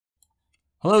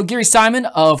Hello, Gary Simon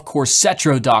of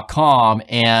Coursetro.com,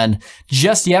 and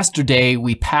just yesterday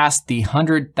we passed the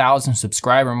 100,000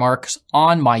 subscriber marks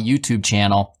on my YouTube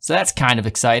channel, so that's kind of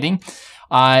exciting.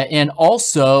 And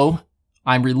also,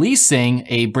 I'm releasing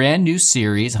a brand new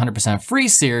series, 100% free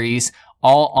series,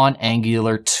 all on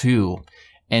Angular 2.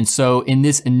 And so in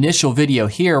this initial video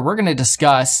here, we're going to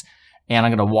discuss, and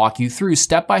I'm going to walk you through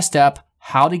step by step,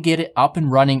 how to get it up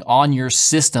and running on your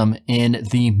system in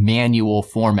the manual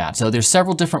format. So there's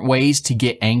several different ways to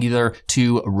get Angular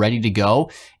 2 ready to go.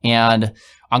 And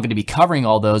I'm going to be covering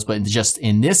all those, but just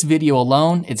in this video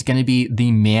alone, it's going to be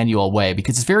the manual way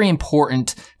because it's very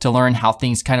important to learn how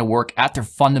things kind of work at their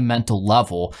fundamental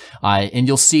level. And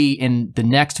you'll see in the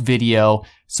next video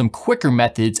some quicker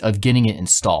methods of getting it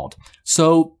installed.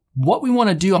 So what we want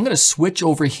to do, I'm going to switch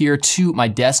over here to my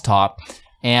desktop.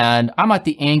 And I'm at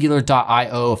the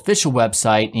Angular.io official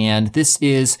website, and this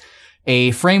is a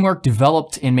framework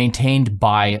developed and maintained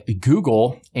by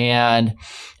Google. And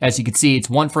as you can see,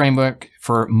 it's one framework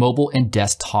for mobile and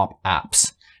desktop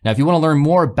apps. Now, if you want to learn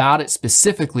more about it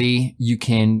specifically, you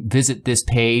can visit this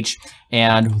page.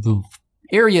 And the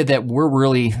area that we're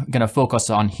really going to focus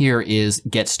on here is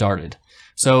Get Started.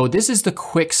 So this is the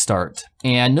quick start.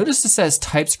 And notice it says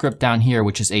TypeScript down here,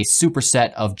 which is a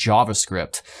superset of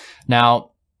JavaScript. Now,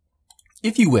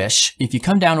 if you wish, if you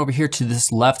come down over here to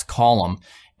this left column,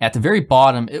 at the very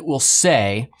bottom, it will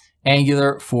say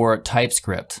Angular for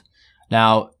TypeScript.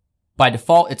 Now, by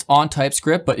default, it's on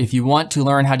TypeScript, but if you want to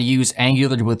learn how to use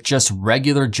Angular with just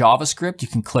regular JavaScript, you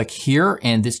can click here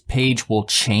and this page will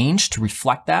change to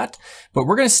reflect that. But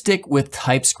we're going to stick with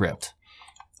TypeScript.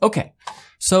 Okay,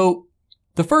 so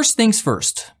the first things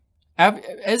first.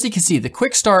 As you can see, the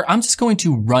quick start, I'm just going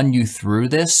to run you through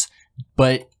this,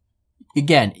 but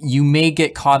again, you may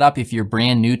get caught up if you're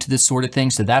brand new to this sort of thing,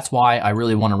 so that's why I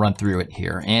really want to run through it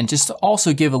here. And just to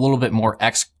also give a little bit more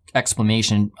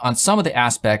explanation on some of the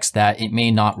aspects that it may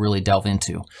not really delve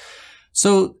into.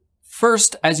 So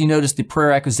first, as you notice, the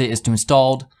prerequisite is to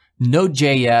install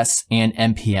Nodejs and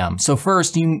NPM. So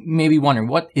first, you may be wondering,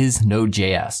 what is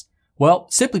Nodejs? Well,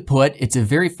 simply put, it's a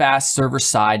very fast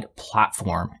server-side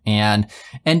platform. And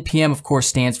NPM, of course,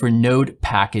 stands for Node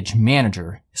Package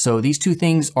Manager. So these two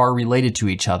things are related to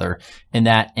each other in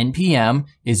that NPM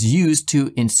is used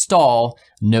to install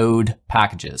Node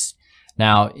packages.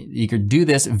 Now, you could do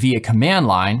this via command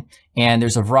line, and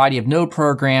there's a variety of Node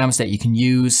programs that you can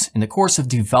use in the course of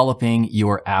developing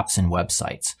your apps and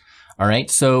websites. All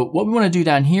right, so what we want to do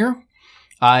down here,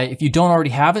 if you don't already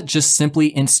have it, just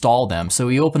simply install them. So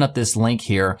we open up this link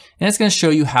here, and it's going to show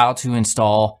you how to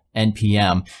install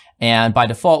NPM. And by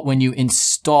default, when you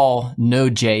install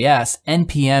Node.js,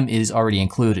 NPM is already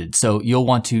included. So you'll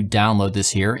want to download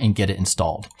this here and get it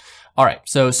installed. All right,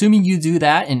 so assuming you do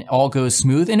that and all goes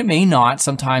smooth, and it may not,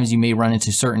 sometimes you may run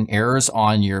into certain errors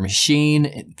on your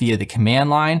machine via the command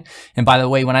line. And by the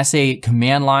way, when I say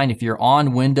command line, if you're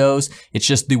on Windows, it's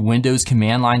just the Windows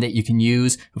command line that you can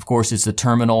use. Of course, it's the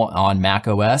terminal on Mac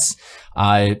OS.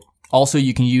 Also,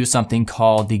 you can use something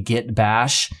called the Git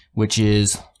Bash, which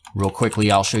is, real quickly,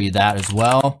 I'll show you that as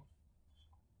well.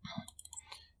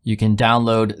 You can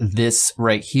download this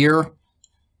right here.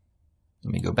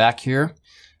 Let me go back here.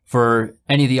 For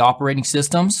any of the operating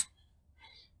systems.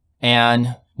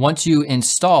 And once you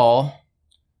install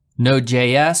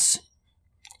Node.js,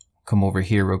 come over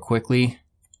here real quickly,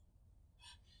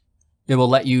 it will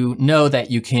let you know that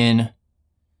you can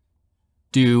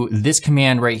do this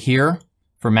command right here.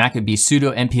 For Mac, it'd be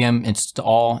sudo npm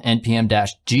install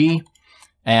npm-g.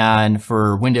 And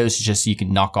for Windows, just you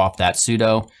can knock off that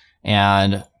sudo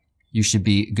and you should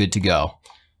be good to go.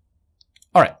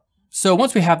 All right. So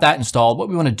once we have that installed, what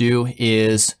we want to do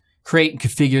is create and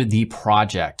configure the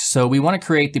project. So we want to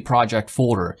create the project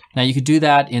folder. Now you could do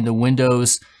that in the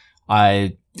Windows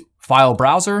file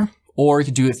browser, or you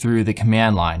could do it through the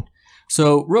command line.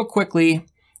 So real quickly,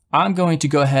 I'm going to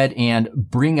go ahead and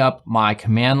bring up my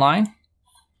command line.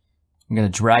 I'm going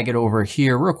to drag it over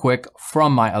here real quick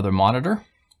from my other monitor.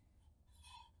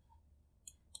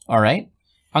 All right,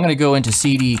 I'm going to go into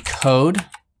CD code,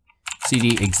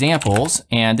 CD examples,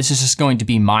 and this is just going to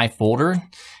be my folder.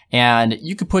 And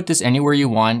you could put this anywhere you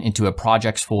want, into a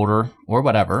projects folder or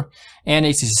whatever. And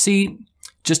as you see,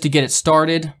 just to get it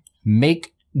started,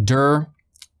 make dir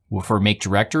for make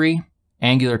directory,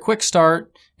 Angular quick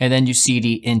start, and then you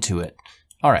CD into it.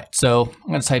 All right, so I'm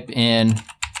going to type in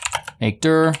make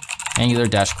dir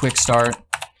Angular-quick start,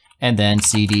 and then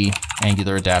CD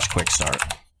Angular-quick start.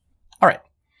 All right.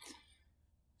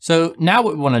 So now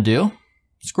what we want to do,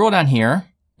 scroll down here,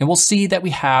 and we'll see that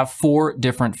we have 4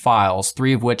 different files,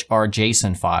 3 of which are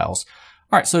JSON files.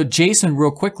 All right, so JSON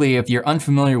real quickly, if you're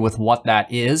unfamiliar with what that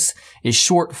is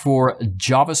short for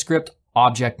JavaScript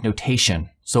Object Notation.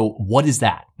 So what is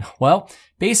that? Well,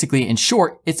 basically, in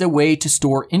short, it's a way to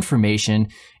store information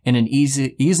in an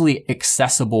easily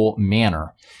accessible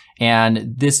manner.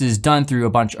 And this is done through a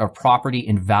bunch of property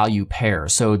and value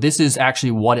pairs. So this is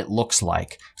actually what it looks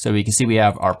like. So we can see we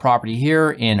have our property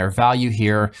here and our value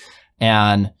here.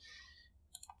 And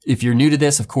if you're new to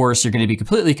this, of course, you're going to be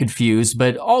completely confused,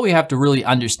 but all we have to really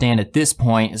understand at this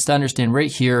point is to understand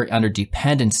right here under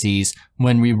dependencies,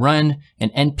 when we run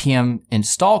an npm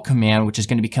install command, which is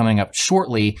going to be coming up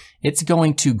shortly, it's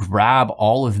going to grab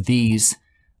all of these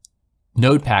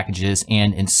node packages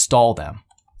and install them.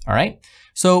 All right.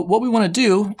 So what we want to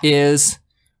do is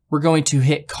we're going to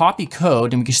hit copy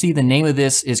code, and we can see the name of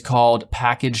this is called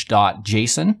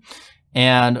package.json.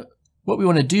 And what we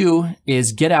want to do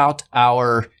is get out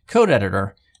our code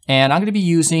editor, and I'm going to be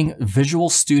using Visual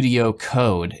Studio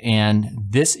Code. And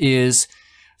this is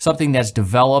something that's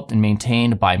developed and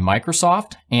maintained by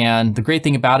Microsoft. And the great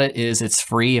thing about it is it's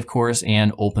free, of course,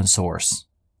 and open source.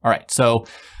 All right, so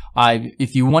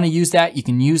if you want to use that, you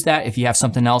can use that. If you have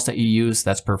something else that you use,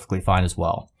 that's perfectly fine as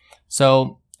well.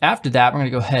 So after that, we're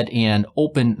going to go ahead and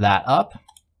open that up.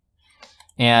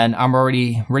 And I'm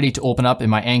already ready to open up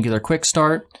in my Angular Quick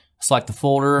Start. Select the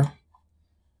folder,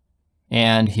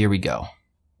 and here we go.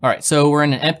 All right, so we're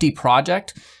in an empty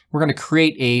project. We're going to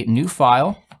create a new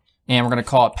file, and we're going to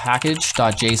call it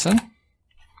package.json,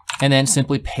 and then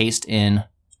simply paste in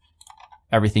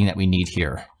everything that we need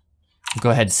here. We'll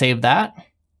go ahead and save that.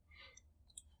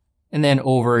 And then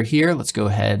over here, let's go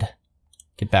ahead,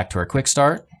 get back to our quick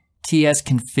start.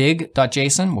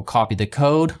 tsconfig.json, we'll copy the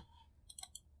code,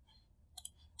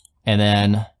 and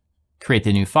then create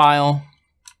the new file.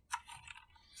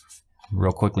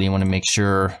 Real quickly, you want to make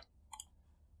sure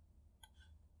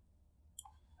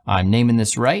I'm naming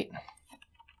this right.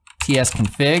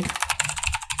 tsconfig.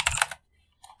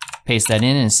 Paste that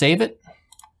in and save it.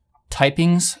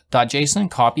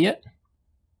 Typings.json, copy it.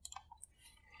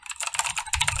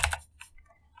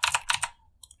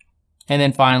 And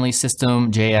then finally,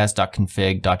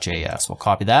 systemjs.config.js. We'll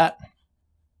copy that.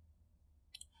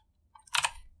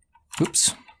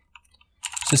 Oops.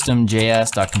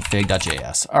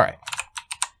 Systemjs.config.js. All right.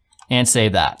 And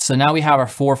save that. So now we have our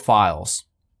 4 files.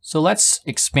 So let's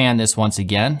expand this once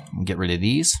again and get rid of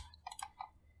these.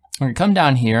 We're going to come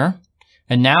down here,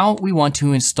 and now we want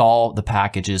to install the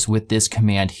packages with this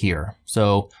command here.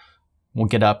 So we'll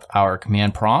get up our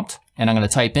command prompt, and I'm going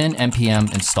to type in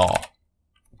npm install.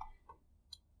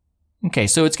 Okay,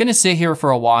 so it's going to sit here for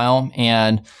a while,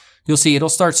 and you'll see it'll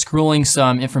start scrolling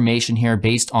some information here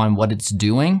based on what it's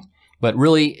doing. But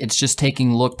really, it's just taking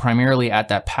a look primarily at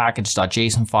that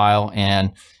package.json file,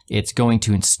 and it's going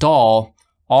to install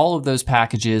all of those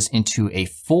packages into a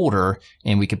folder.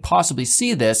 And we could possibly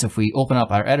see this if we open up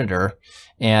our editor,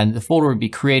 and the folder would be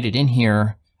created in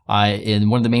here. And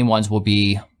one of the main ones will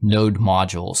be node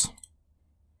modules.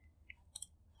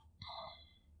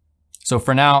 So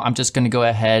for now, I'm just going to go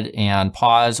ahead and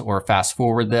pause or fast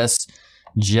forward this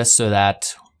just so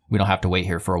that we don't have to wait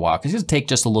here for a while, because it's going to take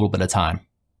just a little bit of time.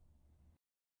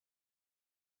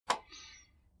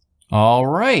 All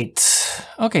right.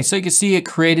 Okay, so you can see it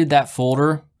created that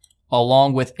folder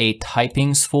along with a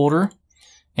typings folder.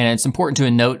 And it's important to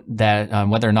note that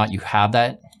whether or not you have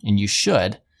that, and you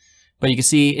should, but you can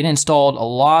see it installed a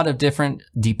lot of different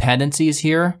dependencies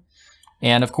here.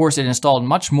 And of course, it installed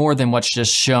much more than what's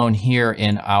just shown here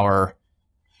in our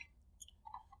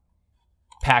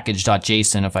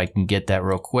package.json, if I can get that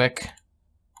real quick.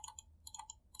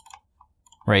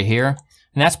 Right here.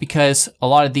 And that's because a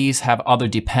lot of these have other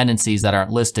dependencies that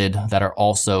aren't listed that are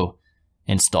also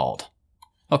installed.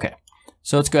 Okay,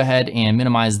 so let's go ahead and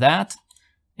minimize that.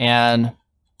 And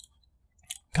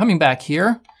coming back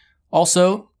here,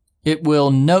 also, it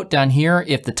will note down here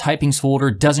if the typings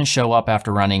folder doesn't show up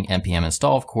after running npm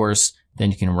install, of course,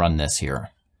 then you can run this here.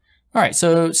 All right,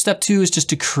 so step 2 is just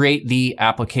to create the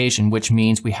application, which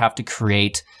means we have to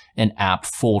create an app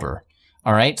folder.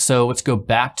 All right, so let's go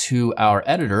back to our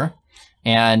editor.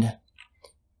 And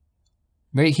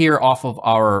right here off of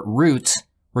our root,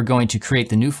 we're going to create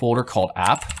the new folder called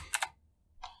app.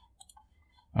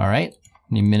 All right,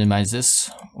 let me minimize this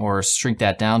or shrink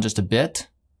that down just a bit.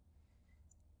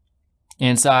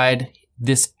 Inside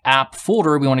this app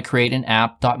folder, we want to create an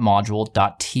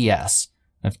app.module.ts.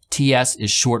 Now, TS is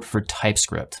short for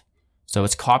TypeScript. So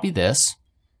let's copy this,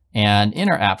 and in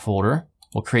our app folder,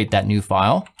 we'll create that new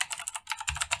file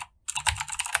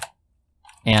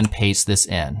and paste this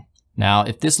in. Now,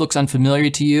 if this looks unfamiliar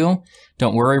to you,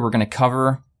 don't worry, we're going to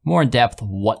cover more in depth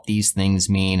what these things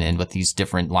mean and what these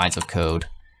different lines of code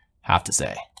have to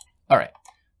say. All right,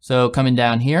 so coming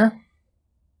down here,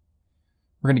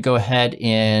 we're going to go ahead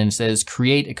and it says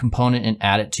create a component and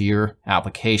add it to your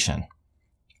application.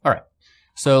 All right,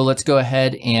 so let's go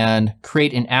ahead and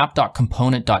create an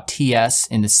app.component.ts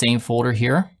in the same folder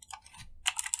here.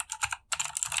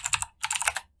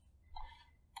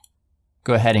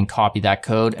 Go ahead and copy that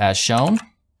code as shown.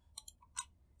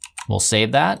 We'll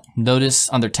save that.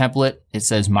 Notice under template, it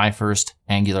says my first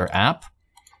Angular app.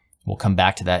 We'll come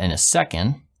back to that in a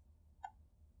second.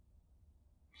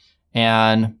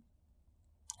 And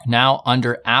now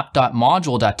under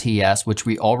app.module.ts, which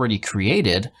we already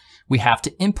created, we have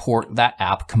to import that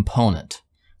app component.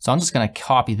 So I'm just going to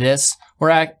copy this, or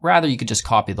rather you could just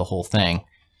copy the whole thing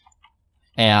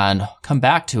and come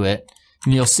back to it.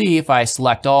 And you'll see if I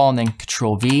select all and then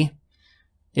Control V,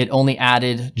 it only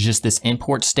added just this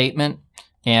import statement,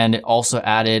 and it also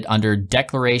added under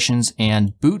declarations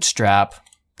and bootstrap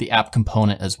the app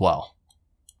component as well.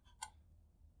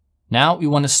 Now we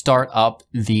want to start up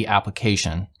the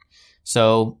application.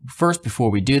 So first, before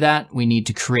we do that, we need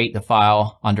to create the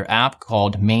file under app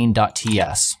called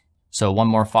main.ts. So one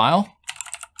more file.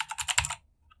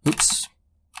 Oops.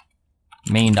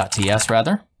 Main.ts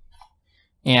rather.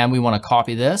 And we want to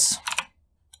copy this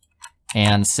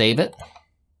and save it.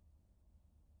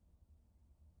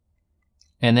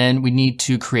 And then we need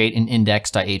to create an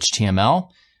index.html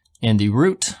in the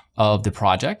root of the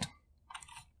project.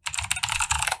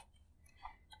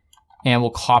 And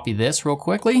we'll copy this real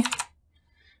quickly.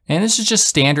 And this is just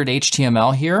standard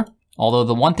HTML here. Although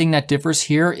the one thing that differs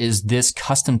here is this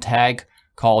custom tag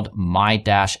called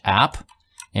my-app.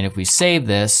 And if we save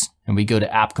this and we go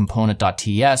to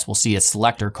app.component.ts, we'll see a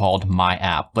selector called my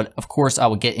app. But of course, I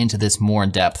will get into this more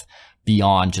in depth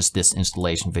beyond just this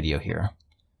installation video here.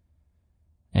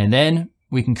 And then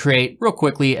we can create real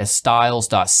quickly a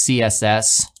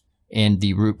styles.css in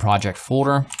the root project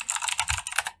folder.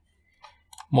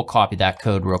 We'll copy that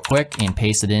code real quick and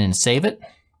paste it in and save it.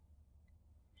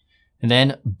 And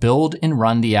then build and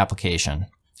run the application.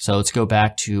 So let's go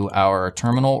back to our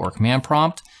terminal or command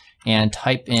prompt and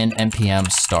type in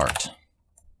npm start.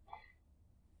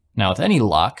 Now with any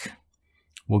luck,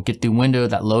 we'll get the window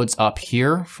that loads up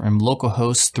here from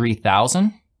localhost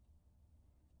 3000.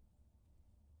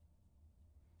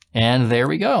 And there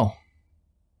we go.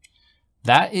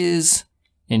 That is,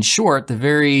 in short, the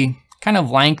very kind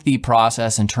of lengthy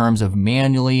process in terms of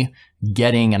manually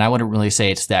getting, and I wouldn't really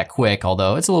say it's that quick,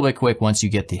 although it's a little bit quick once you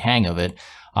get the hang of it,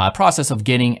 process of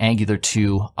getting Angular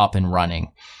 2 up and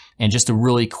running. And just a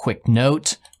really quick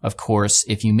note, of course,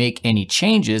 if you make any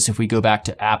changes, if we go back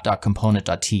to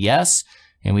app.component.ts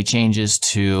and we change this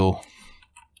to,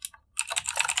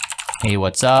 hey,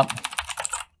 what's up?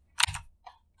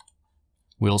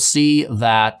 We'll see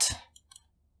that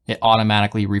it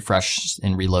automatically refreshes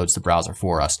and reloads the browser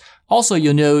for us. Also,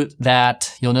 you'll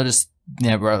notice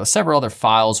several other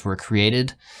files were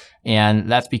created,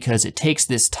 and that's because it takes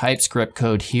this TypeScript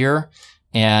code here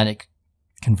and it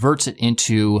converts it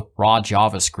into raw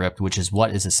JavaScript, which is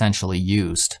what is essentially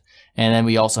used. And then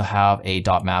we also have a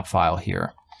 .map file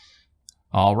here.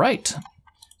 All right,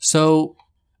 so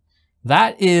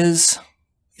that is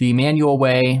the manual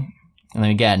way, and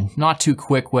then again, not too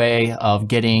quick way of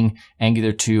getting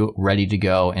Angular 2 ready to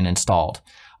go and installed.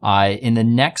 In the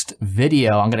next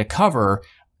video, I'm going to cover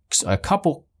a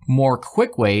couple more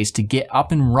quick ways to get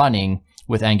up and running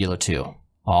with Angular 2.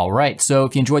 All right, so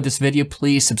if you enjoyed this video,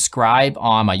 please subscribe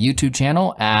on my YouTube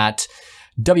channel at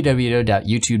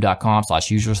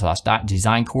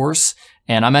www.youtube.com/user/design-course.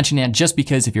 And I mention that just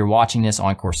because if you're watching this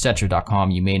on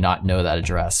Coursetro.com, you may not know that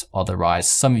address. Otherwise,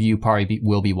 some of you probably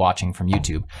will be watching from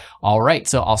YouTube. All right,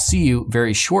 so I'll see you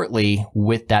very shortly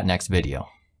with that next video.